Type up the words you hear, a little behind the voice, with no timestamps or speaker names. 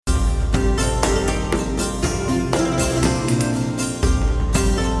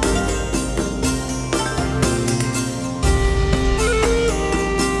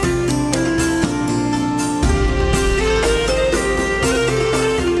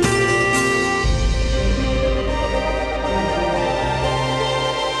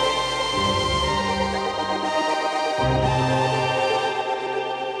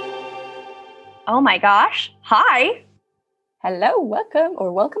Oh my gosh. Hi. Hello,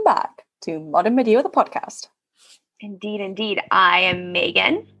 welcome back to Modern Medieval, the podcast. Indeed. I am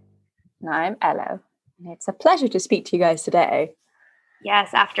Megan. And I'm Ella. And it's a pleasure to speak to you guys today.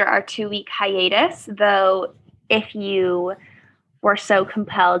 Yes, after our 2-week hiatus, though, if you were so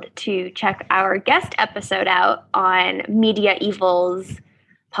compelled to check our guest episode out on Media Evil's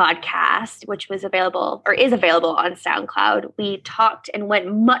podcast, which was available or is available on SoundCloud, we talked and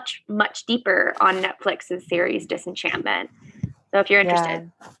went much, much deeper on Netflix's series Disenchantment. So if you're interested.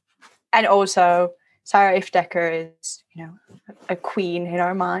 Yeah. And also, Sarah Ifdecker is, a queen in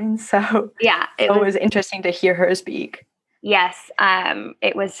our minds. So yeah, it was interesting to hear her speak. Yes,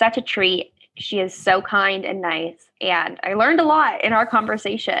 it was such a treat. She is so kind and nice, and I learned a lot in our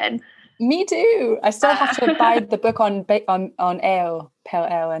conversation. Me too. I still have to buy the book on ale, pale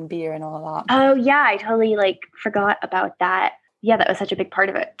ale and beer and all of that. Oh yeah, I totally forgot about that. Yeah, that was such a big part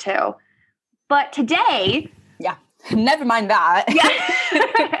of it too. But today, yeah, never mind that.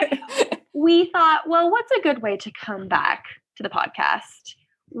 Yeah, we thought, well, what's a good way to come back to the podcast?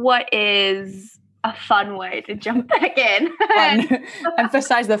 What is a fun way to jump back in? Fun.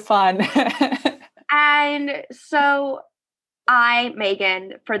 Emphasize the fun. And so I,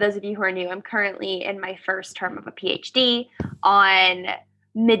 Megan, for those of you who are new, I'm currently in my first term of a PhD on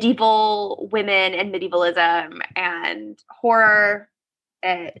medieval women and medievalism and horror,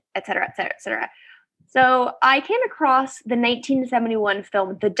 et cetera, et cetera, et cetera. So I came across the 1971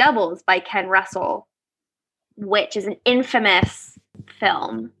 film The Devils by Ken Russell, which is an infamous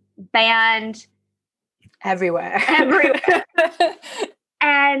film, banned everywhere.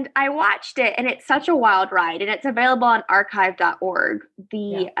 And I watched it, and it's such a wild ride, and it's available on archive.org,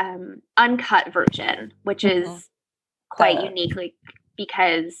 the uncut version, which is quite unique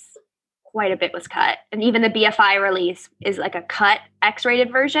because quite a bit was cut. And even the BFI release is like a cut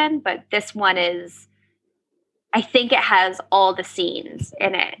X-rated version, but this one is, I think it has all the scenes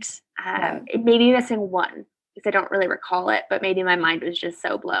in it. It may be missing one, because I don't really recall it, but maybe my mind was just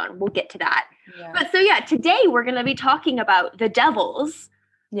so blown. We'll get to that. Yeah. But so today we're going to be talking about The Devils.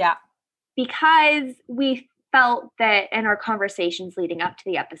 Yeah. Because we felt that in our conversations leading up to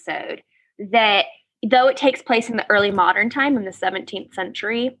the episode, that though it takes place in the early modern time in the 17th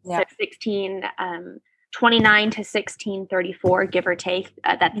century, so 1629 to 1634, give or take,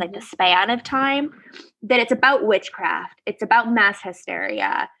 that's like the span of time, that it's about witchcraft, it's about mass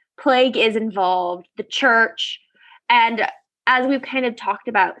hysteria, plague is involved, the church, and as we've kind of talked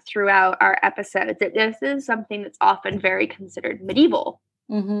about throughout our episodes, that this is something that's often very considered medieval.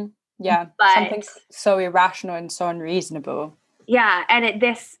 Mm-hmm. Yeah, but something so irrational and so unreasonable. Yeah, and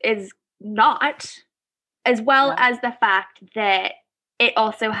this is not, as well as the fact that it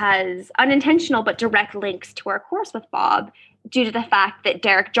also has unintentional but direct links to our course with Bob, due to the fact that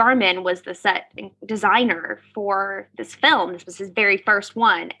Derek Jarman was the set designer for this film. This was his very first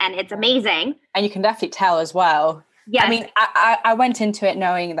one, and it's amazing. And you can definitely tell as well. Yes. I mean, I went into it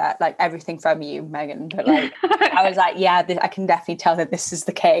knowing that, everything from you, Megan, but, I was like, I can definitely tell that this is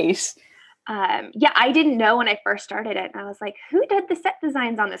the case. I didn't know when I first started it, and I was like, who did the set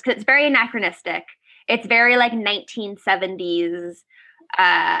designs on this? Because it's very anachronistic. It's very, 1970s,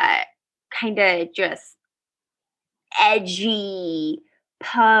 kind of just edgy,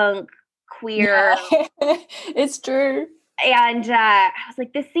 punk, queer. Yeah. It's true. And I was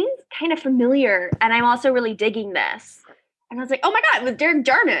like, this seems kind of familiar. And I'm also really digging this. And I was like, oh my God, it was Derek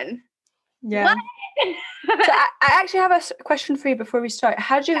Jarman. Yeah. What? So I actually have a question for you before we start.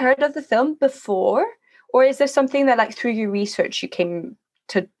 Had you heard of the film before? Or is this something that through your research you came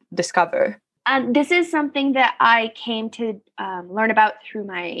to discover? This is something that I came to learn about through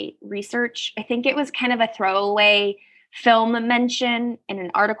my research. I think it was kind of a throwaway film mention in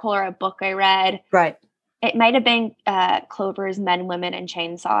an article or a book I read. Right. It might have been Clover's Men, Women, and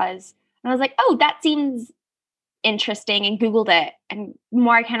Chainsaws. And I was like, oh, that seems interesting, and Googled it. And the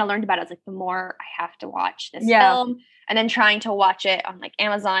more I kind of learned about it, I was like, the more I have to watch this film. And then trying to watch it on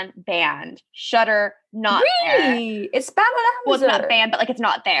Amazon, banned. Shudder, not really? There. It's banned on Amazon? Well, it's not banned, but it's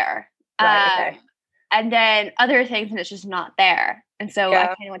not there. Right, okay. And then other things, and it's just not there. And so I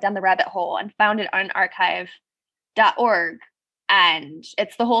kind of went down the rabbit hole and found it on archive.org. And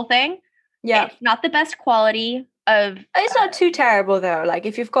it's the whole thing. Yeah. It's not the best quality of... It's not too terrible, though.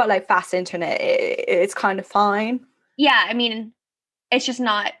 If you've got, fast internet, it's kind of fine. Yeah, I mean, it's just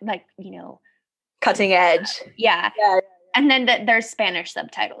not, cutting edge. Yeah. And then there's Spanish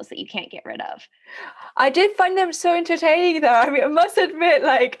subtitles that you can't get rid of. I did find them so entertaining, though. I mean, I must admit,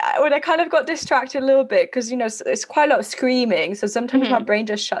 when I kind of got distracted a little bit, because, it's quite a lot of screaming, so sometimes my brain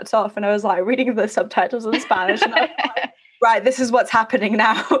just shuts off, and I was, reading the subtitles in Spanish, and I was like, right, this is what's happening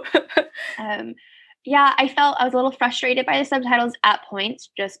now. Yeah, I was a little frustrated by the subtitles at points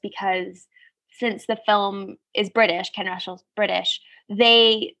just because since the film is British, Ken Russell's British,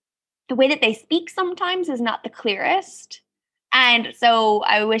 the way that they speak sometimes is not the clearest. And so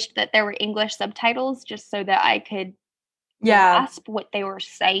I wished that there were English subtitles just so that I could grasp what they were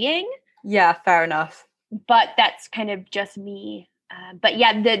saying. Yeah, fair enough. But that's kind of just me. But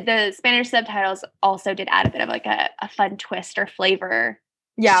yeah, the Spanish subtitles also did add a bit of like a fun twist or flavor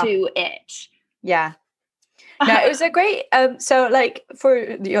to it. Yeah. No, it was a great so like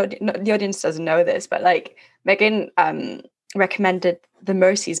for the audience doesn't know this, but like Megan recommended the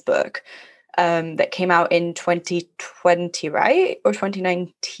Mercies book that came out in 2020, right? Or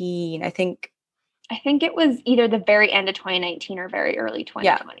 2019, I think. I think it was either the very end of 2019 or very early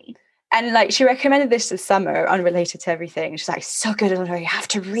 2020. Yeah. And like she recommended this this summer, unrelated to everything. She's like, so good, and you have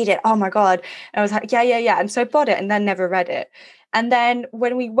to read it. Oh my God. And I was like, yeah. And so I bought it and then never read it. And then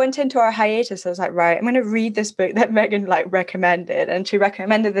when we went into our hiatus, I was like, right, I'm going to read this book that Megan like recommended. And she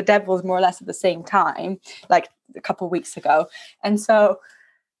recommended The Devils more or less at the same time, like a couple of weeks ago. And so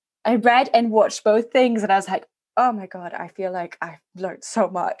I read and watched both things and I was like, oh my God, I feel like I've learned so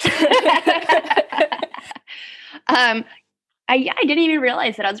much. I didn't even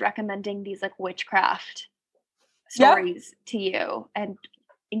realize that I was recommending these like witchcraft stories to you and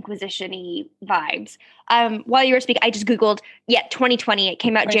Inquisition-y vibes. While you were speaking, I just Googled, 2020. It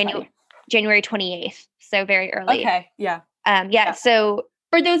came out January 28th. So very early. Okay. Yeah. So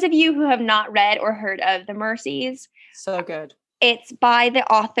for those of you who have not read or heard of The Mercies. So good. It's by the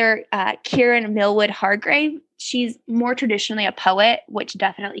author, Kieran Millwood Hargrave. She's more traditionally a poet, which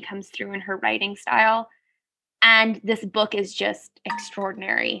definitely comes through in her writing style. And this book is just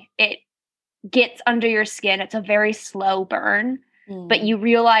extraordinary. It gets under your skin. It's a very slow burn. But you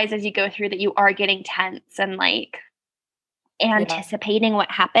realize as you go through that you are getting tense and like anticipating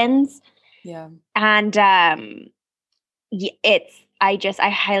what happens. Yeah. And I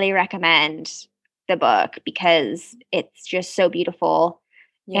highly recommend the book because it's just so beautiful.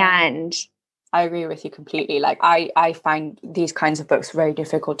 Yeah. And I agree with you completely. Like I find these kinds of books very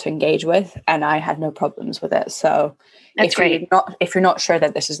difficult to engage with, and I had no problems with it. So that's great. If you're not sure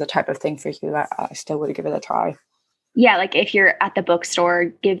that this is the type of thing for you, I still would give it a try. Yeah, like if you're at the bookstore,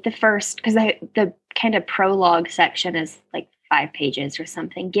 give the first, because the kind of prologue section is like 5 pages or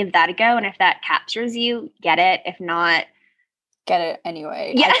something. Give that a go, and if that captures you, get it. If not, get it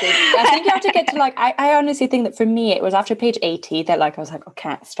anyway. Yeah. I think you have to get to like, I honestly think that for me, it was after page 80 that like I was like, I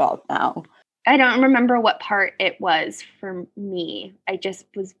can't stop now. I don't remember what part it was for me. I just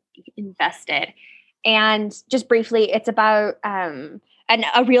was invested. And just briefly, it's about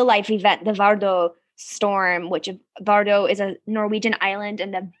a real life event, the Vardø storm, which Vardø is a Norwegian island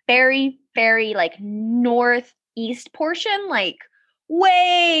in the very, very like northeast portion, like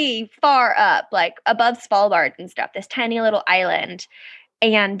way far up, like above Svalbard and stuff, this tiny little island.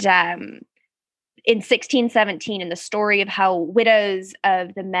 And in 1617, in the story of how widows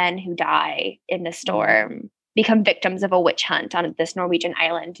of the men who die in the storm become victims of a witch hunt on this Norwegian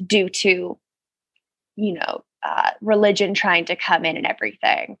island due to, religion trying to come in and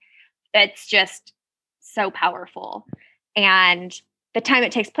everything. It's just so powerful. And the time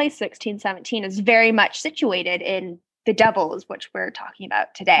it takes place, 1617, is very much situated in the Devils, which we're talking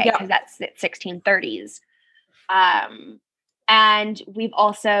about today, because that's the 1630s. And we've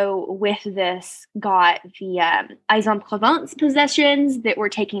also, with this, got the Aix-en-Provence possessions that were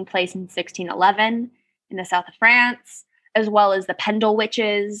taking place in 1611 in the south of France, as well as the Pendle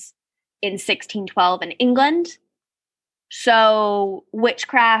witches in 1612 in England. So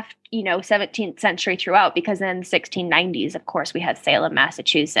witchcraft, 17th century throughout, because in the 1690s, of course, we had Salem,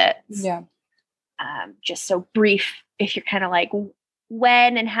 Massachusetts. Yeah. Just so brief, if you're kind of like,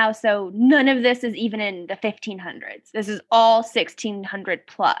 when and how, so none of this is even in the 1500s. This is all 1600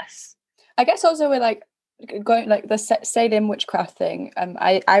 plus. I guess also with like going like the Salem witchcraft thing,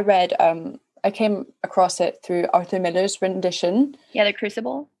 I read, I came across it through Arthur Miller's rendition. Yeah, The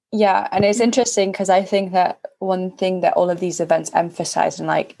Crucible. Yeah, and it's interesting because I think that one thing that all of these events emphasize, and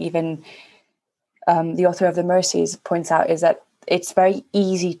like even the author of The Mercies points out, is that it's very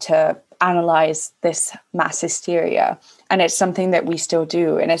easy to analyze this mass hysteria, and it's something that we still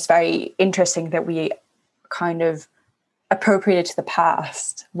do, and it's very interesting that we kind of appropriate it to the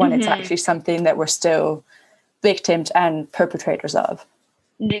past when it's actually something that we're still victims and perpetrators of.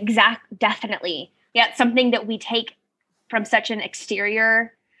 Definitely. Yeah, it's something that we take from such an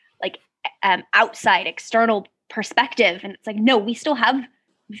exterior, like outside external perspective, and it's like, no, we still have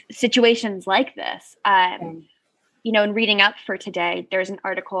situations like this. In reading up for today, there's an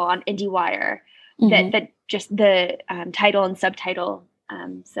article on IndieWire that just the title and subtitle.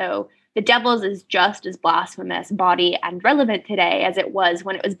 So The Devils is just as blasphemous, bawdy, and relevant today as it was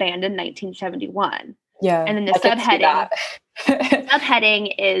when it was banned in 1971. Yeah. And then the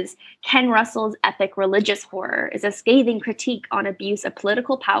subheading is Ken Russell's epic religious horror is a scathing critique on abuse of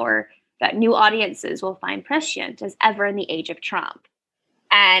political power that new audiences will find prescient as ever in the age of Trump.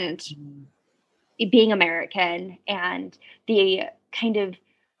 And being American and the kind of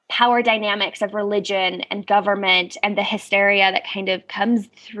power dynamics of religion and government and the hysteria that kind of comes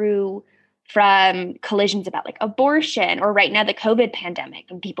through from collisions about like abortion, or right now the COVID pandemic,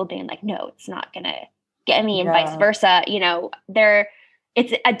 and people being like, no, it's not going to get me, and vice versa. You know,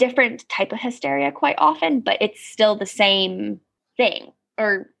 it's a different type of hysteria quite often, but it's still the same thing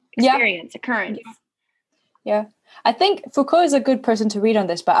or experience, occurrence. Yeah. I think Foucault is a good person to read on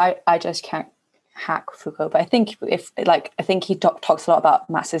this, but I just can't hack Foucault. But I think he talks a lot about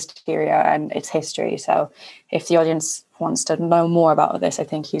mass hysteria and its history. So if the audience wants to know more about this, I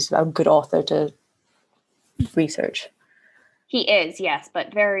think he's a good author to research. He is, yes,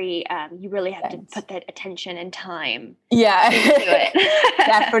 but very, you really have to put that attention and time into it.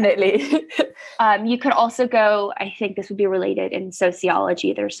 Definitely. You could also go, I think this would be related in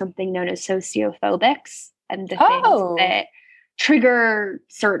sociology. There's something known as sociophobics, and the things that trigger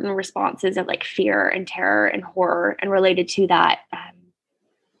certain responses of like fear and terror and horror, and related to that,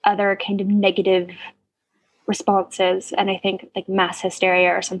 other kind of negative responses. And I think like mass hysteria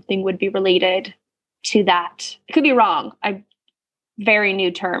or something would be related to that. I could be wrong. Very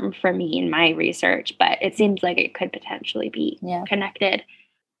new term for me in my research, but it seems like it could potentially be connected.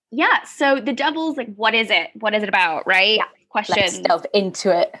 Yeah. So The Devils, like, what is it? What is it about? Right? Yeah. Questions. Let's delve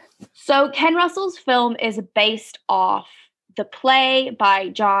into it. So Ken Russell's film is based off the play by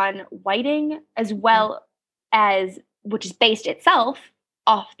John Whiting, as well as, which is based itself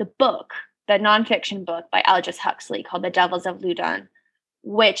off the book, the nonfiction book by Aldous Huxley called The Devils of Loudun,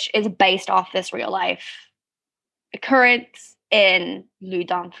 which is based off this real life occurrence in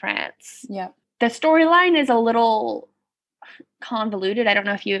Loudun, France. Yeah. The storyline is a little convoluted. I don't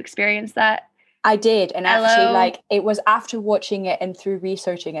know if you experienced that. I did. And actually, like, it was after watching it and through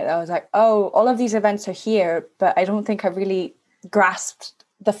researching it, I was like, oh, all of these events are here, but I don't think I really grasped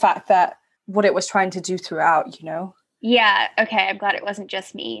the fact that what it was trying to do throughout, you know? Yeah. Okay. I'm glad it wasn't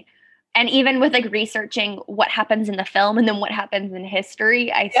just me. And even with like researching what happens in the film and then what happens in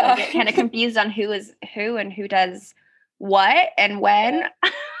history, I still get kind of confused on who is who and who does what and when.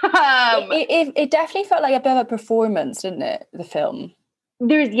 It definitely felt like a bit of a performance, didn't it? The film.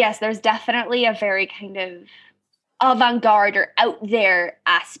 There's definitely a very kind of avant-garde or out there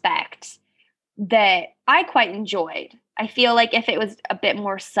aspect that I quite enjoyed. I feel like if it was a bit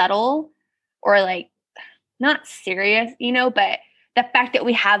more subtle or like not serious, you know, but the fact that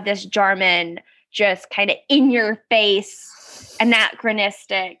we have this German just kind of in your face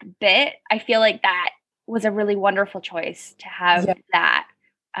anachronistic bit, I feel like that was a really wonderful choice to have that.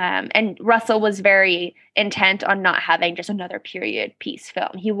 And Russell was very intent on not having just another period piece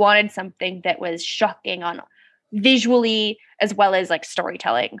film. He wanted something that was shocking on visually as well as like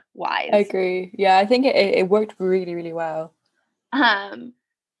storytelling wise. I agree. Yeah, I think it worked really, really well.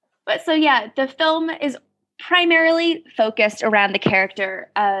 But so yeah, the film is primarily focused around the character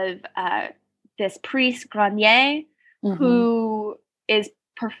of this priest Granier, who is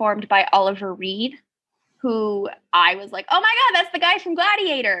performed by Oliver Reed, who I was like, oh my God, that's the guy from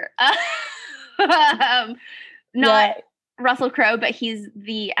Gladiator. Not Russell Crowe, but he's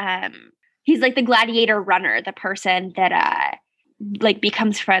like the gladiator runner, the person that like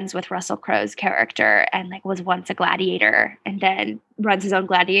becomes friends with Russell Crowe's character and like was once a gladiator and then runs his own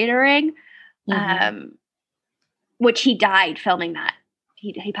gladiator ring. Which he died filming that.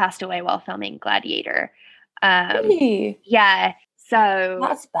 He passed away while filming Gladiator. Really? Yeah. So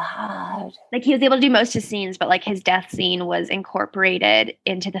that's bad. Like he was able to do most of his scenes, but like his death scene was incorporated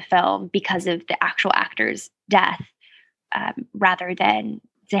into the film because of the actual actor's death, rather than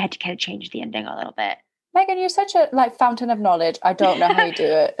they had to kind of change the ending a little bit. Megan, you're such a like fountain of knowledge. I don't know how you do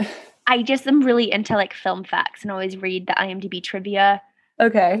it. I just am really into like film facts and always read the IMDb trivia.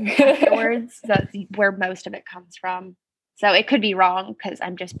 Okay. Afterwards. So that's where most of it comes from. So it could be wrong because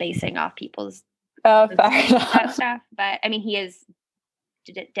I'm just basing off people's stuff. But I mean, he is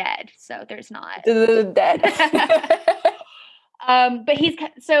dead, so there's not dead. But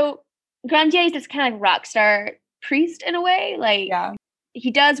Grandier is this kind of like rock star priest in a way. Like he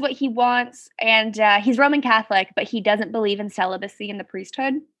does what he wants, and he's Roman Catholic, but he doesn't believe in celibacy in the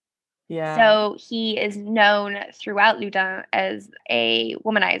priesthood. Yeah. So he is known throughout Loudun as a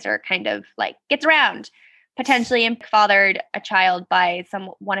womanizer, kind of like gets around, potentially fathered a child by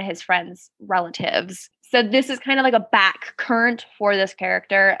one of his friends' relatives. So this is kind of like a back current for this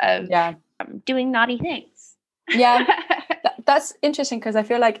character of doing naughty things. Yeah, that's interesting because I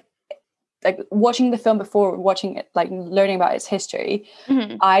feel like watching the film before watching it, like learning about its history,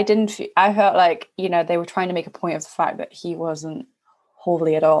 I felt like, you know, they were trying to make a point of the fact that he wasn't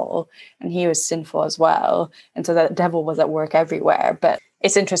holy at all and he was sinful as well, and so the devil was at work everywhere. But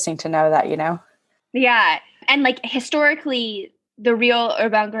it's interesting to know that, you know. Yeah, and like historically the real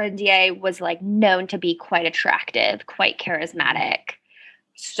Urbain Grandier was like known to be quite attractive, quite charismatic.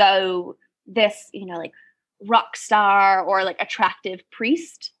 So this, you know, like rock star or like attractive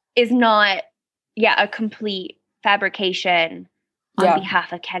priest is not a complete fabrication on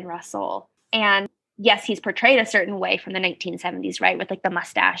behalf of Ken Russell. And yes, he's portrayed a certain way from the 1970s, right? With like the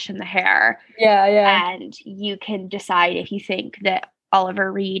mustache and the hair. Yeah. And you can decide if you think that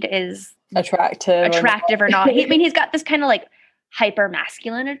Oliver Reed is attractive or not. I mean, he's got this kind of like hyper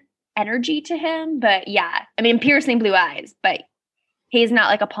masculine energy to him, but yeah, I mean, piercing blue eyes, but he's not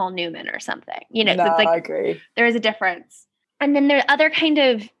like a Paul Newman or something, you know. No, it's like, I agree. There is a difference. And then the other kind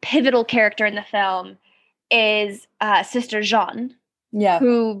of pivotal character in the film is Sister Jeanne,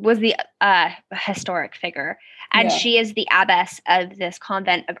 who was the historic figure. And she is the abbess of this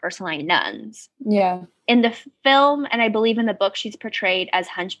convent of Ursuline nuns. Yeah. In the film, and I believe in the book, she's portrayed as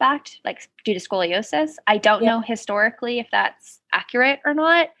hunchbacked, like due to scoliosis. I don't know historically if that's accurate or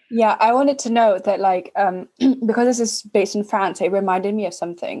not. Yeah, I wanted to know that, like, because this is based in France, it reminded me of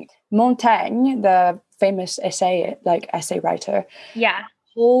something. Montaigne, the famous essay writer,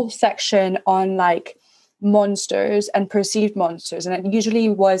 whole section on like monsters and perceived monsters, and it usually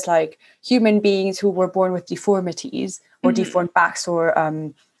was like human beings who were born with deformities or deformed backs or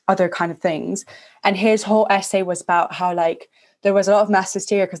other kind of things. And his whole essay was about how like there was a lot of mass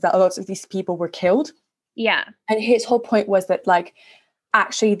hysteria because a lot of these people were killed. Yeah. And his whole point was that like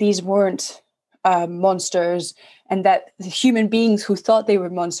actually these weren't monsters, and that the human beings who thought they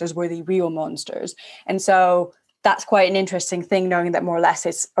were monsters were the real monsters. And so that's quite an interesting thing, knowing that more or less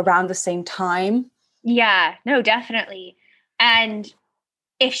it's around the same time. Yeah, no, definitely. And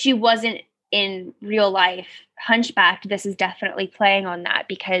if she wasn't in real life hunchbacked, this is definitely playing on that,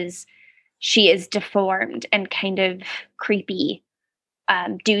 because she is deformed and kind of creepy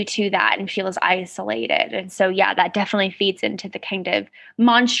due to that and feels isolated. And so, yeah, that definitely feeds into the kind of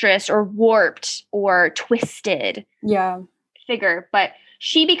monstrous or warped or twisted figure. But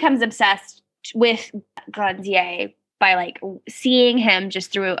she becomes obsessed with Grandier by like seeing him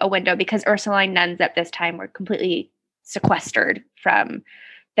just through a window, because Ursuline nuns at this time were completely sequestered from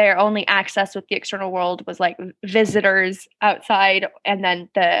their only access with the external world was like visitors outside and then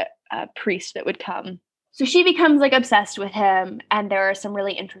the priest that would come. So she becomes like obsessed with him, and there are some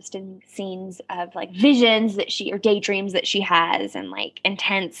really interesting scenes of like visions that or daydreams that she has, and like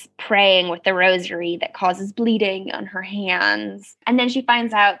intense praying with the rosary that causes bleeding on her hands. And then she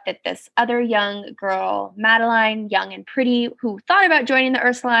finds out that this other young girl, Madeline, young and pretty, who thought about joining the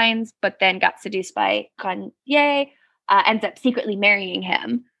Ursulines, but then got seduced by Grandier, ends up secretly marrying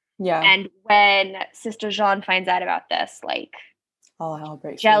him. Yeah. And when Sister Jeanne finds out about this, like all hell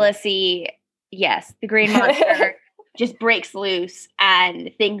breaks jealousy. Yes, the green monster just breaks loose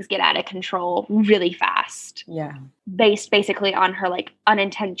and things get out of control really fast. Yeah. Based basically on her like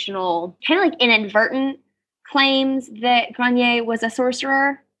unintentional, kind of like inadvertent claims that Granier was a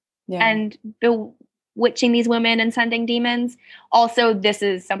sorcerer and bewitching these women and sending demons. Also, this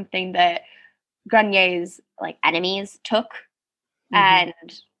is something that Granier's like enemies took and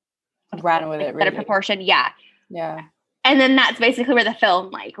ran with it. Really. At a proportion. Yeah. Yeah. And then that's basically where the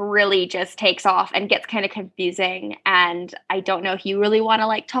film like really just takes off and gets kind of confusing. And I don't know if you really want to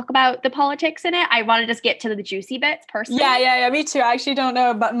like talk about the politics in it. I want to just get to the juicy bits personally. Yeah. Me too. I actually don't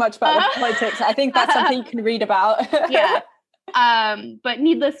know much about the politics. I think that's something you can read about. Yeah. But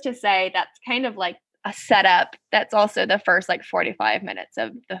needless to say, that's kind of like a setup. That's also the first like 45 minutes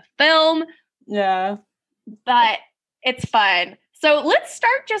of the film. Yeah. But it's fun. So let's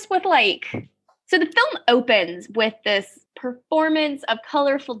start just with like... So the film opens with this performance of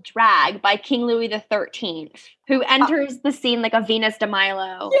colorful drag by King Louis XIII, who enters the scene like a Venus de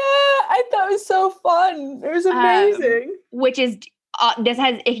Milo. Yeah, I thought it was so fun. It was amazing. Which is, this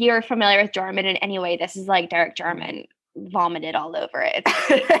has, if you're familiar with Jarman in any way, this is like Derek Jarman vomited all over it.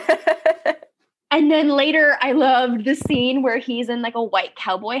 And then later, I loved the scene where he's in like a white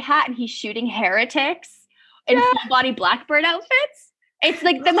cowboy hat and he's shooting heretics in full body Blackbird outfits. It's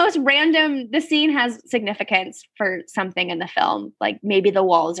like the most random, the scene has significance for something in the film, like maybe the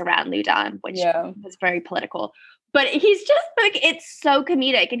walls around Loudun, which was very political. But he's just like, it's so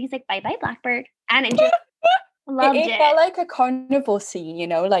comedic. And he's like, bye-bye, Blackbird. And it just, Loved It it. felt like a carnival scene, you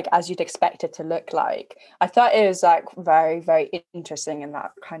know, like as you'd expect it to look like. I thought it was like very, very interesting in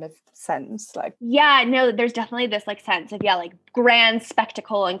that kind of sense. Like, Yeah, no, there's definitely this like sense of, yeah, like grand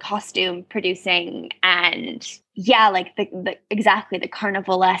spectacle and costume producing, and yeah, like the exactly the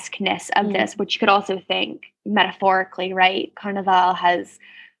carnivalesqueness of this, which you could also think metaphorically, right? Carnival has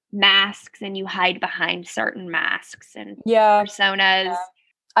masks and you hide behind certain masks and yeah. personas.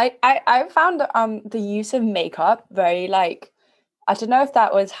 I found the use of makeup very like, I don't know if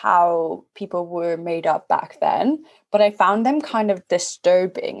that was how people were made up back then, but I found them kind of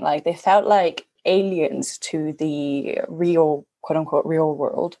disturbing. Like they felt like aliens to the real, quote unquote, real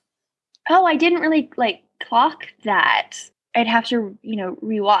world. Oh, I didn't really like clock that. I'd have to,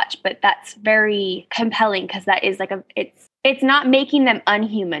 rewatch, but that's very compelling because that is like it's not making them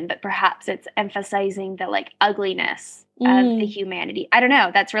unhuman, but perhaps it's emphasizing the like ugliness of the humanity. I don't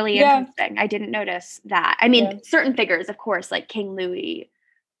know. That's really interesting. I didn't notice that. I mean, certain figures, of course, like King Louis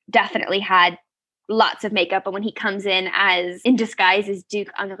definitely had lots of makeup, but when he comes in disguise as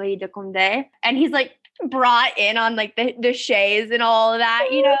Duke Henri de Condé, and he's like brought in on like the chaise and all of that,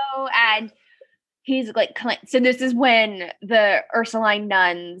 and he's like, so this is when the Ursuline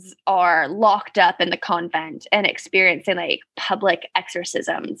nuns are locked up in the convent and experiencing like public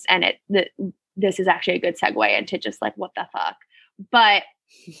exorcisms, and this is actually a good segue into just like what the fuck. But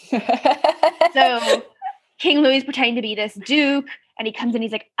so King Louis is pretending to be this duke, and he comes in,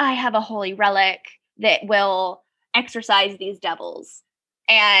 he's like, I have a holy relic that will exorcise these devils.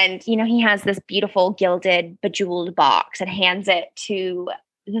 And, he has this beautiful gilded, bejeweled box and hands it to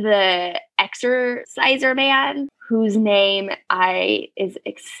the exorciser man, whose name is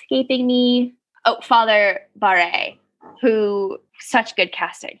escaping me. Oh, Father Barre, who such good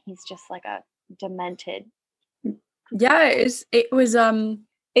casting. He's just like a demented. Yeah, it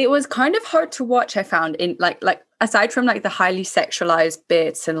was kind of hard to watch, I found, in like aside from like the highly sexualized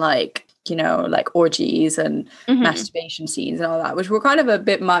bits and like, like orgies and masturbation scenes and all that, which were kind of a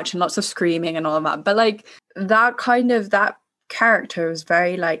bit much and lots of screaming and all of that. But like that character was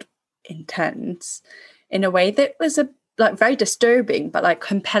very like intense in a way that was like very disturbing, but like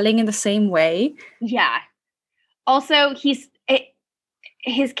compelling in the same way. Yeah. Also,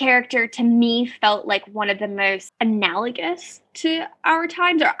 his character to me felt like one of the most analogous to our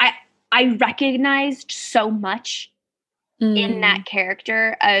times, or I recognized so much in that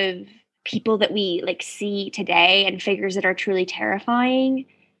character of people that we like see today and figures that are truly terrifying.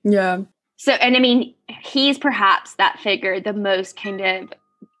 Yeah. So, and I mean, he's perhaps that figure the most kind of,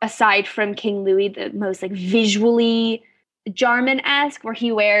 aside from King Louis, the most like visually Jarman-esque, where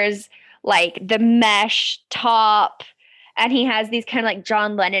he wears like the mesh top and he has these kind of like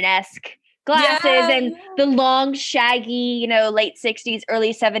John Lennon-esque glasses and the long, shaggy, late 60s,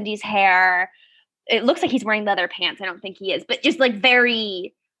 early 70s hair. It looks like he's wearing leather pants. I don't think he is, but just like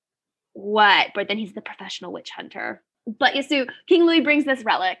very what? But then he's the professional witch hunter. But yeah, so King Louis brings this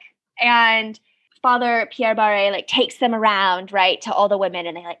relic, and Father Pierre Barre like takes them around, right, to all the women,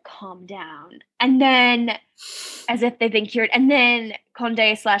 and they like calm down. And then, as if they've been cured, and then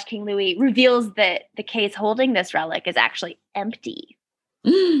Condé / King Louis reveals that the case holding this relic is actually empty.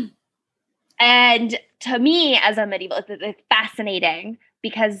 And to me, as a medieval, it's fascinating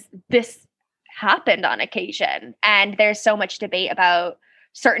because this happened on occasion, and there's so much debate about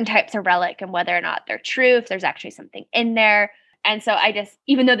certain types of relic and whether or not they're true, if there's actually something in there. And so I just,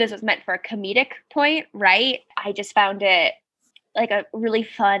 even though this was meant for a comedic point, right, I just found it like a really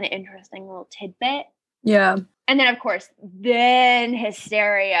fun, interesting little tidbit. Yeah. And then, of course, then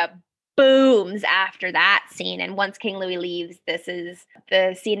hysteria booms after that scene. And once King Louis leaves, this is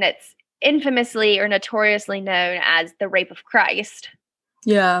the scene that's infamously or notoriously known as the Rape of Christ.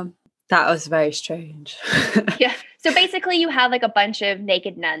 Yeah. That was very strange. Yeah. So basically you have like a bunch of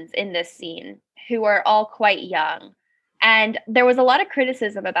naked nuns in this scene who are all quite young. And there was a lot of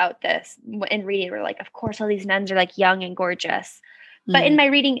criticism about this in reading. We're like, of course, all these nuns are like young and gorgeous. But in my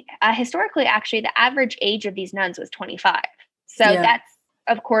reading, historically, actually, the average age of these nuns was 25. So that's,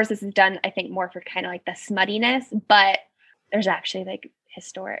 of course, this is done, I think, more for kind of like the smuttiness. But there's actually like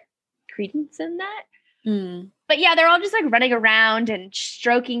historic credence in that. But yeah, they're all just like running around and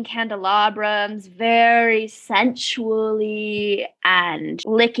stroking candelabras very sensually and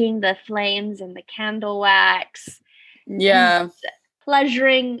licking the flames and the candle wax. Yeah.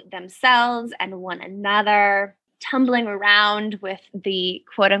 Pleasuring themselves and one another, tumbling around with the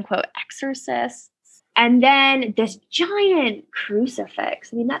quote unquote exorcists. And then this giant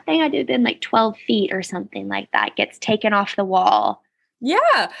crucifix. I mean, that thing had to have been like 12 feet or something like that, gets taken off the wall. Yeah,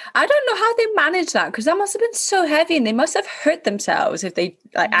 I don't know how they managed that, because that must have been so heavy and they must have hurt themselves if they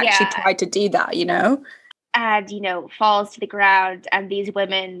like actually tried to do that, and, falls to the ground, and these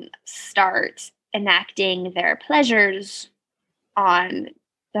women start enacting their pleasures on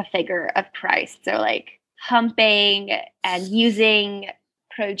the figure of Christ. So like humping and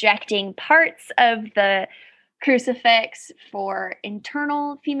projecting parts of the crucifix for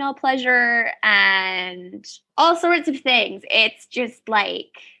internal female pleasure and all sorts of things. It's just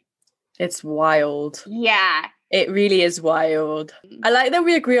like... It's wild. Yeah. It really is wild. I like that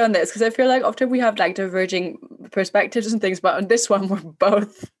we agree on this, because I feel like often we have like diverging perspectives and things, but on this one we're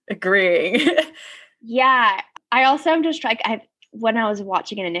both agreeing. Yeah. I also am just like, when I was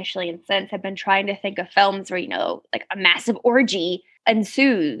watching it initially and since, I've been trying to think of films where, like a massive orgy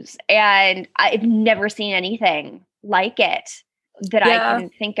ensues, and I've never seen anything like it that I can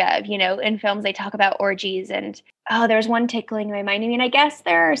think of. In films they talk about orgies, and there's one tickling my mind. I mean, I guess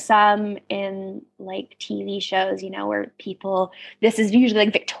there are some in like TV shows, where people, this is usually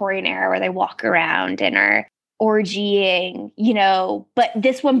like Victorian era, where they walk around and are orgying, but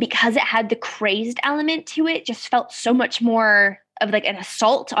this one, because it had the crazed element to it, just felt so much more of like an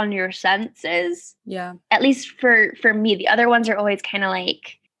assault on your senses. Yeah. At least for me. The other ones are always kind of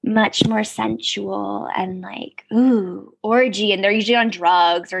like much more sensual and like, ooh, orgy. And they're usually on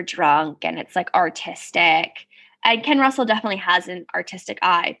drugs or drunk, and it's like artistic. And Ken Russell definitely has an artistic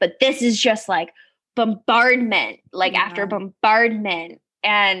eye, but this is just like bombardment, like after bombardment.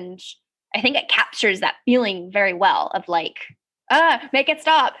 And I think it captures that feeling very well of like, make it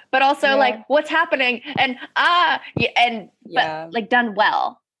stop, but also like what's happening, and but like done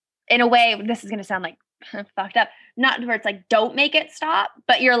well in a way. This is going to sound like fucked up, not where it's like don't make it stop,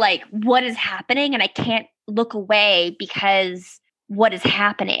 but you're like, what is happening, and I can't look away because what is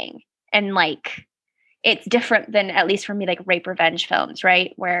happening. And like, it's different than, at least for me, like rape revenge films,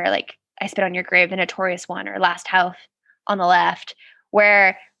 right, where like I Spit on Your Grave, the notorious one, or Last House on the Left,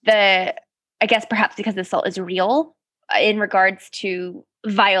 where I guess perhaps because the assault is real in regards to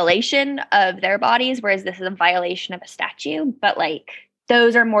violation of their bodies, whereas this is a violation of a statue. But like,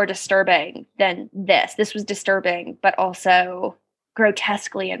 those are more disturbing than this. This was disturbing, but also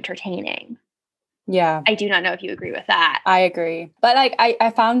grotesquely entertaining. Yeah. I do not know if you agree with that. I agree. But like,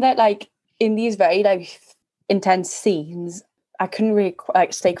 I found that like in these very like intense scenes, I couldn't really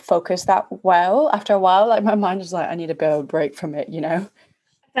like stay focused that well. After a while, like my mind was like, I need a bit of a break from it, That's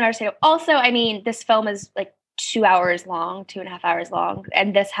understandable. Also, I mean, this film is like 2 hours long, 2.5 hours long,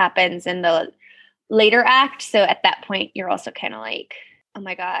 and this happens in the later act. So at that point, you're also kind of like, oh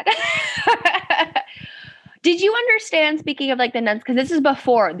my God. Did you understand, speaking of like the nuns, because this is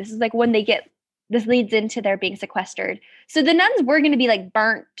like when this leads into their being sequestered. So the nuns were going to be like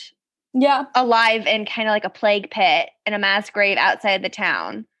burnt alive in kind of like a plague pit in a mass grave outside the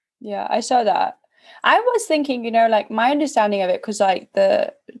town. Yeah, I saw that. I was thinking, like my understanding of it, because like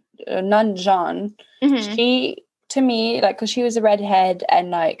the nun Jean, she, to me, like, because she was a redhead,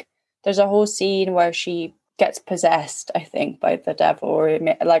 and like there's a whole scene where she gets possessed, I think, by the devil, or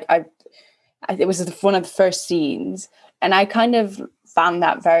like it was one of the first scenes, and I kind of found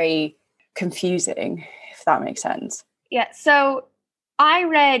that very confusing, if that makes sense. Yeah, so I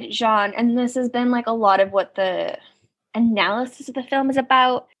read Jean, and this has been like a lot of what the analysis of the film is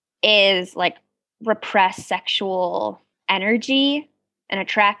about, is like repressed sexual energy and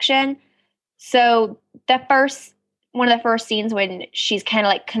attraction. So one of the first scenes when she's kind of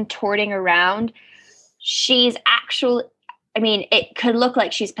like contorting around, she's actually, I mean, it could look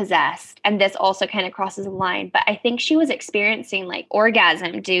like she's possessed, and this also kind of crosses a line, but I think she was experiencing like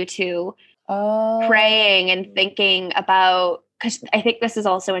orgasm due to praying and thinking about, because I think this is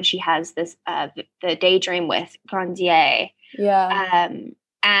also when she has this the daydream with Grandier. Yeah.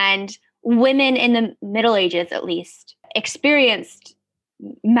 And women in the Middle Ages, at least, experienced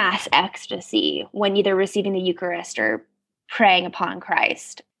mass ecstasy when either receiving the Eucharist or praying upon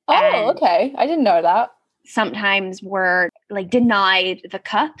Christ. Okay. I didn't know that. Sometimes were like denied the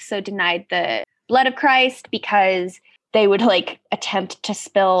cup, so denied the blood of Christ, because they would like attempt to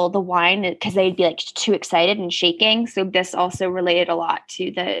spill the wine because they'd be like too excited and shaking. So this also related a lot to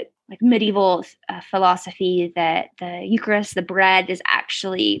the like medieval philosophy that the Eucharist, the bread, is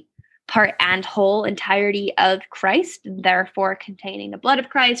actually part and whole entirety of Christ, therefore containing the blood of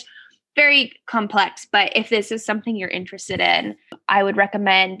Christ. Very complex, but if this is something you're interested in, I would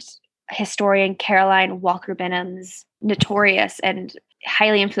recommend historian Caroline Walker Benham's notorious and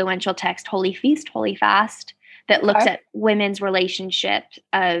highly influential text, Holy Feast, Holy Fast, that looks at women's relationship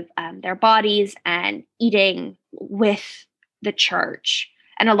of their bodies and eating with the church.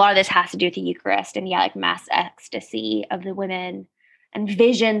 And a lot of this has to do with the Eucharist and like mass ecstasy of the women and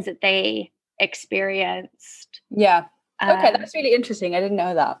visions that they experienced. Yeah. Okay, that's really interesting. I didn't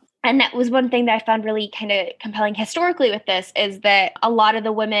know that. And that was one thing that I found really kind of compelling historically with this, is that a lot of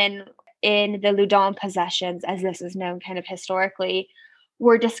the women in the Loudun possessions, as this is known kind of historically,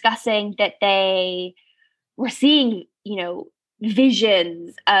 were discussing that they were seeing,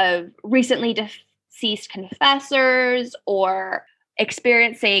 visions of recently deceased confessors or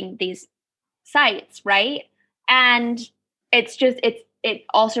experiencing these sights, right? And it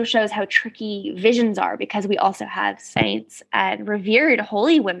also shows how tricky visions are, because we also have saints and revered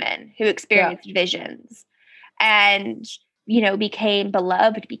holy women who experienced visions and, became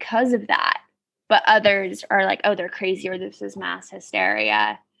beloved because of that. But others are like, oh, they're crazy, or this is mass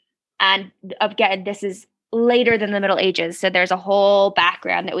hysteria. And again, this is later than the Middle Ages. So there's a whole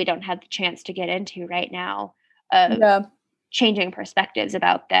background that we don't have the chance to get into right now of changing perspectives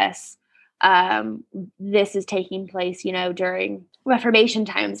about this. This is taking place, during Reformation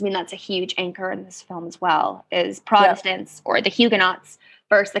times. I mean, that's a huge anchor in this film as well, is Protestants or the Huguenots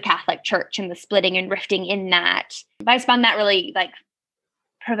versus the Catholic Church, and the splitting and rifting in that. But I just found that really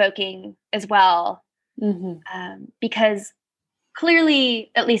provoking as well, because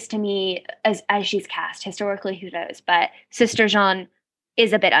clearly, at least to me, as she's cast, historically, who knows, but Sister Jeanne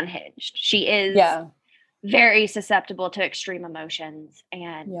is a bit unhinged. She is very susceptible to extreme emotions,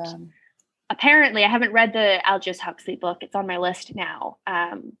 and apparently, I haven't read the Aldous Huxley book. It's on my list now.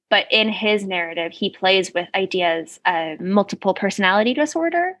 But in his narrative, he plays with ideas of multiple personality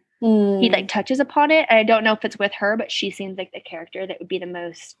disorder. He touches upon it. And I don't know if it's with her, but she seems like the character that would be the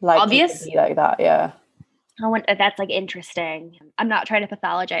most obvious. Like that, yeah. That's interesting. I'm not trying to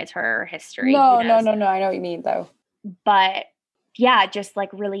pathologize her history. No. I know what you mean, though. But yeah, just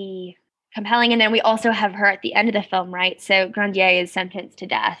really compelling. And then we also have her at the end of the film, right? So Grandier is sentenced to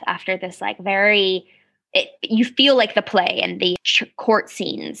death after this you feel like the play and the court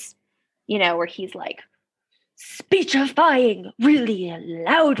scenes, where he's speechifying really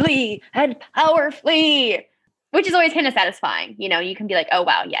loudly and powerfully, which is always kind of satisfying. You can be like, oh,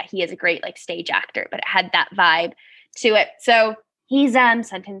 wow, yeah, he is a great stage actor, but it had that vibe to it. So he's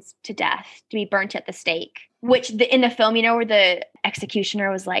sentenced to death, to be burnt at the stake, which in the film, where the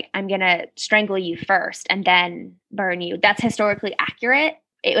executioner was like, I'm going to strangle you first and then burn you. That's historically accurate.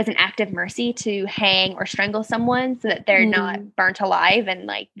 It was an act of mercy to hang or strangle someone so that they're not burnt alive and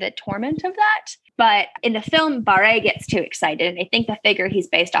the torment of that. But in the film, Barré gets too excited. And I think the figure he's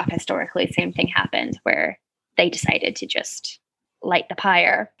based off historically, same thing happened, where they decided to just light the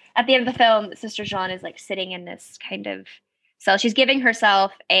pyre. At the end of the film, Sister Jeanne is sitting in this kind of cell. She's giving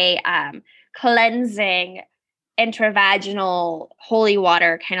herself a cleansing intravaginal holy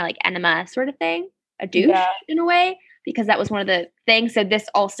water, kind of enema sort of thing, a douche in a way, because that was one of the things. So this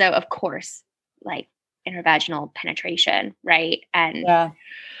also, of course, intravaginal penetration, right? And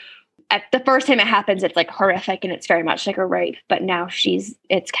at the first time it happens, it's horrific and it's very much like a rape. But now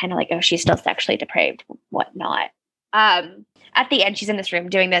it's kind of oh, she's still sexually depraved, whatnot. At the end, she's in this room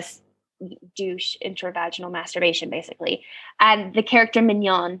doing this douche intravaginal masturbation, basically. And the character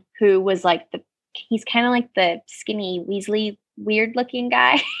Mignon, who was he's kind of the skinny Weasley, weird looking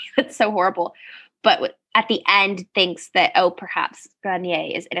guy. That's so horrible. But at the end thinks that, oh, perhaps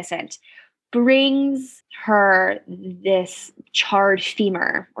Granier is innocent, brings her this charred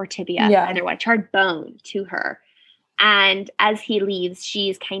femur or tibia, either one, charred bone to her. And as he leaves,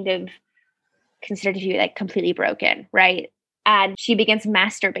 she's kind of considered to be completely broken, right? And she begins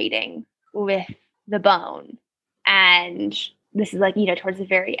masturbating with the bone. And this is towards the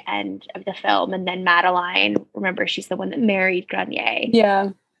very end of the film. And then Madeline, remember, she's the one that married Granier.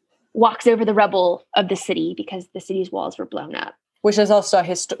 Yeah. Walks over the rubble of the city because the city's walls were blown up. Which is also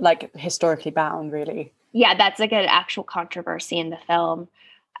historically bound, really. Yeah, that's an actual controversy in the film,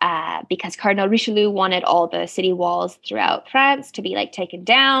 because Cardinal Richelieu wanted all the city walls throughout France to be taken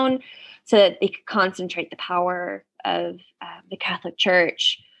down so that they could concentrate the power of the Catholic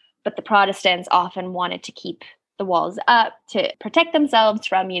Church. But the Protestants often wanted to keep the walls up to protect themselves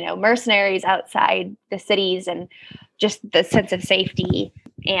from, mercenaries outside the cities and just the sense of safety.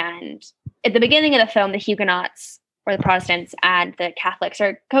 And at the beginning of the film, the Huguenots, or the Protestants, and the Catholics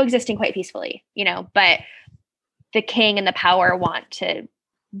are coexisting quite peacefully, but the king and the power want to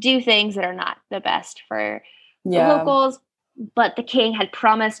do things that are not the best for the locals. But the king had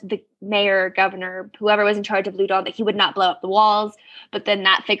promised the mayor, governor, whoever was in charge of Loudun, that he would not blow up the walls. But then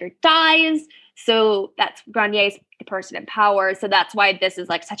that figure dies. So that's Granier's the person in power. So that's why this is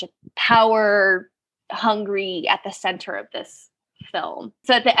such a power hungry at the center of this film.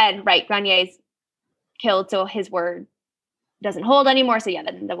 So at the end, right, Granier's killed, so his word doesn't hold anymore. So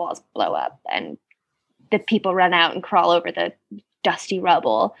then the walls blow up and the people run out and crawl over the dusty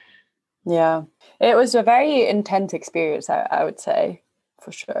rubble. Yeah, it was a very intense experience, I would say,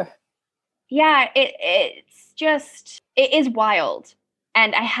 for sure. Yeah, it is wild.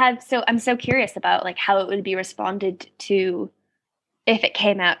 And I'm so curious about like how it would be responded to if it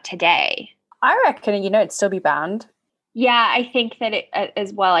came out today. I reckon, it'd still be banned. Yeah, I think that it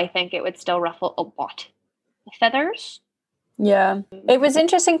as well. I think it would still ruffle a lot of feathers. Yeah, it was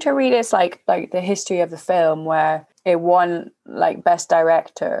interesting to read its like the history of the film, where it won like best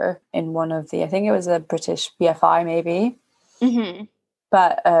director in one of the, I think it was a British BFI maybe. Mm-hmm.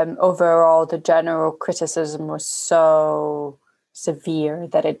 But overall, the general criticism was so severe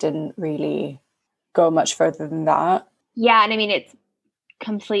that it didn't really go much further than that. Yeah, and I mean it's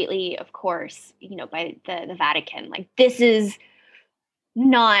completely, of course, by the Vatican. Like this is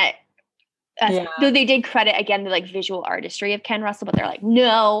not. Though they did credit again the like visual artistry of Ken Russell, but they're like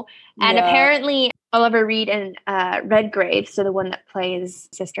no. And apparently Oliver Reed and Redgrave, so the one that plays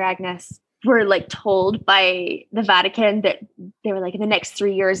Sister Agnes, were like told by the Vatican that they were like, in the next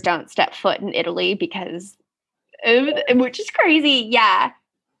 3 years, don't step foot in Italy because, which is crazy. Yeah.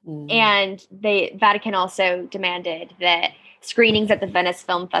 And the Vatican also demanded that screenings at the Venice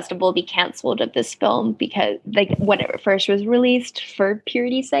Film Festival be canceled of this film because like when it first was released for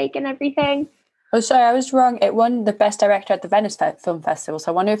purity's sake and everything. Oh, sorry, I was wrong. It won the best director at the Venice Film Festival.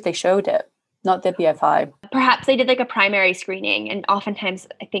 So I wonder if they showed it. Not the BFI. Perhaps they did like a primary screening, and oftentimes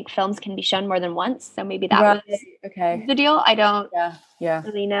I think films can be shown more than once. So maybe that was the deal. I don't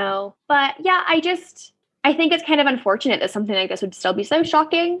really know. But yeah, I think it's kind of unfortunate that something like this would still be so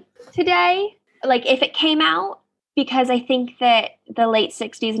shocking today. Like if it came out, because I think that the late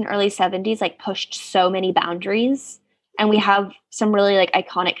 60s and early 70s like pushed so many boundaries. And we have some really like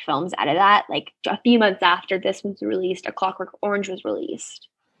iconic films out of that. Like a few months after this was released, A Clockwork Orange was released,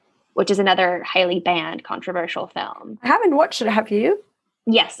 which is another highly banned, controversial film. I haven't watched it. Have you?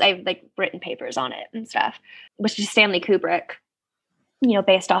 Yes, I've like written papers on it and stuff, which is Stanley Kubrick,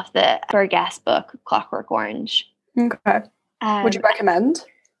 based off the Burgess book, Clockwork Orange. Okay. Would you recommend?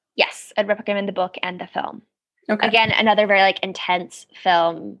 Yes, I'd recommend the book and the film. Okay. Again, another very like intense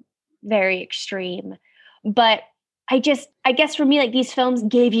film, very extreme. But I guess for me, like these films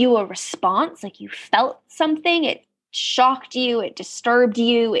gave you a response, like you felt something, it shocked you, it disturbed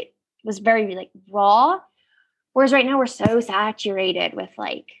you, it was very like raw. Whereas right now we're so saturated with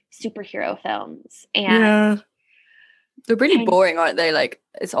like superhero films and they're really boring, aren't they? Like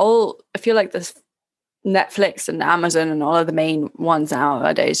it's all, I feel like this Netflix and Amazon and all of the main ones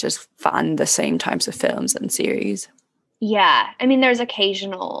nowadays just fund the same types of films and series. Yeah. I mean, there's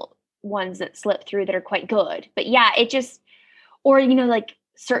occasional ones that slip through that are quite good, but yeah, it just, or, like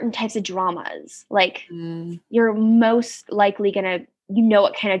certain types of dramas, like you're most likely going to,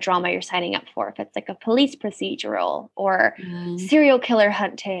 what kind of drama you're signing up for. If it's like a police procedural or serial killer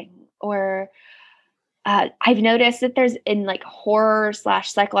hunting, or I've noticed that there's in like horror /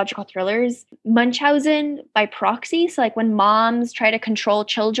 psychological thrillers, Munchausen by proxy. So like when moms try to control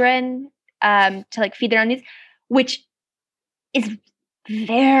children to like feed their own needs, which is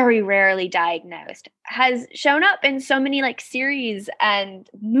very rarely diagnosed, has shown up in so many like series and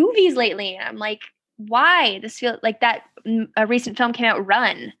movies lately. And I'm like, why? This feels like that a recent film came out,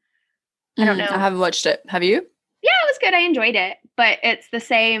 Run. I don't know. I haven't watched it. Have you? Yeah, it was good. I enjoyed it, but it's the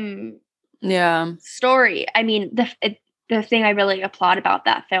same story. I mean, the thing I really applaud about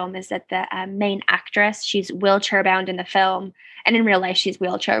that film is that the main actress, she's wheelchair bound in the film, and in real life she's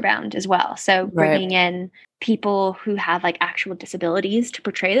wheelchair bound as well. So bringing in people who have like actual disabilities to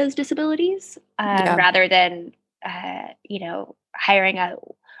portray those disabilities rather than hiring a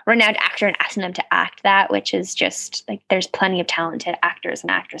renowned actor and asking them to act that, which is just like there's plenty of talented actors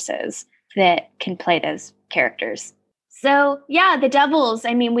and actresses that can play those characters. So yeah, The Devils,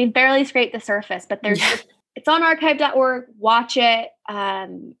 I mean, we've barely scraped the surface, but there's it's on archive.org. Watch it.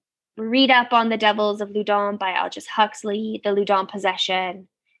 Read up on The Devils of Loudun by Aldous Huxley, The Loudun Possession.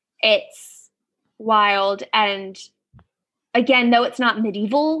 It's wild. And again, though it's not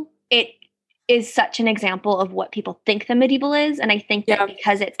medieval, it is such an example of what people think the medieval is. And I think that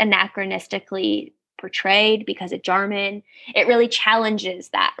because it's anachronistically portrayed, because it's German, it really challenges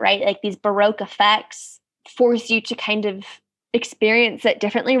that, right? Like these Baroque effects force you to kind of experience it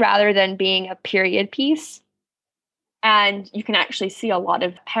differently rather than being a period piece. And you can actually see a lot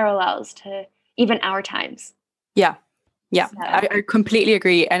of parallels to even our times. Yeah. So. I completely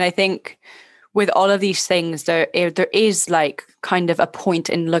agree. And I think with all of these things, there is like kind of a point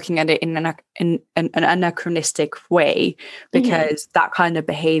in looking at it in an anachronistic way, because that kind of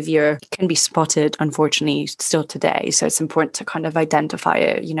behavior can be spotted, unfortunately, still today. So it's important to kind of identify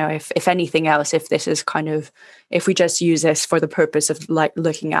it. If anything else, if this is kind of, if we just use this for the purpose of like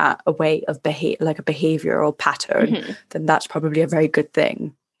looking at a way of like a behavioral pattern, then that's probably a very good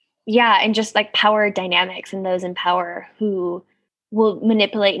thing. Yeah, and just like power dynamics and those in power who will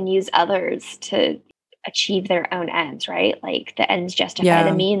manipulate and use others to achieve their own ends, right? Like the ends justify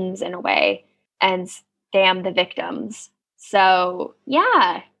the means in a way, and damn the victims. So,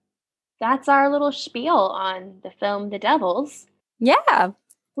 yeah, that's our little spiel on the film The Devils. Yeah.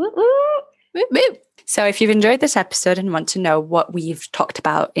 Woo woo. Woo woo. So if you've enjoyed this episode and want to know what we've talked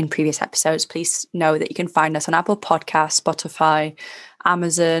about in previous episodes, please know that you can find us on Apple Podcasts, Spotify,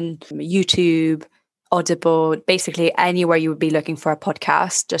 Amazon, YouTube, Audible, basically anywhere you would be looking for a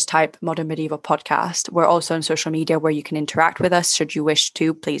podcast. Just type Modern Medieval Podcast. We're also on social media where you can interact with us. Should you wish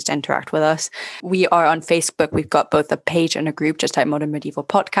to, please interact with us. We are on Facebook. We've got both a page and a group. Just type Modern Medieval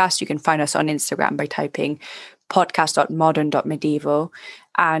Podcast. You can find us on Instagram by typing podcast.modern.medieval.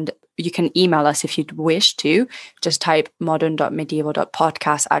 And you can email us if you'd wish to. Just type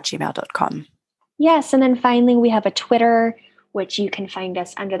modern.medieval.podcast@gmail.com. Yes, and then finally we have a Twitter, which you can find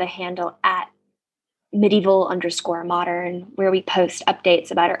us under the handle at medieval_modern, where we post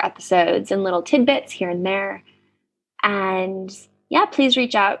updates about our episodes and little tidbits here and there. And yeah, please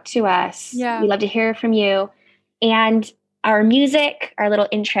reach out to us. Yeah. We love to hear from you. And our music, our little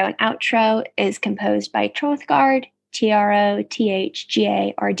intro and outro, is composed by Trothgard, Trothgard,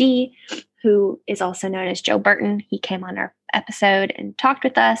 who is also known as Joe Burton. He came on our episode and talked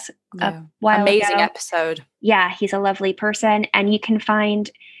with us a while Amazing ago. episode. Yeah, he's a lovely person. And you can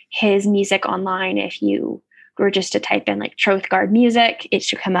find his music online if you were just to type in like Trothgard music. It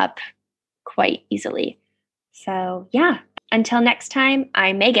should come up quite easily. So yeah, until next time,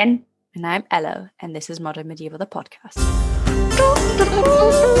 I'm Megan. And I'm Ella, and this is Modern Medieval, the podcast.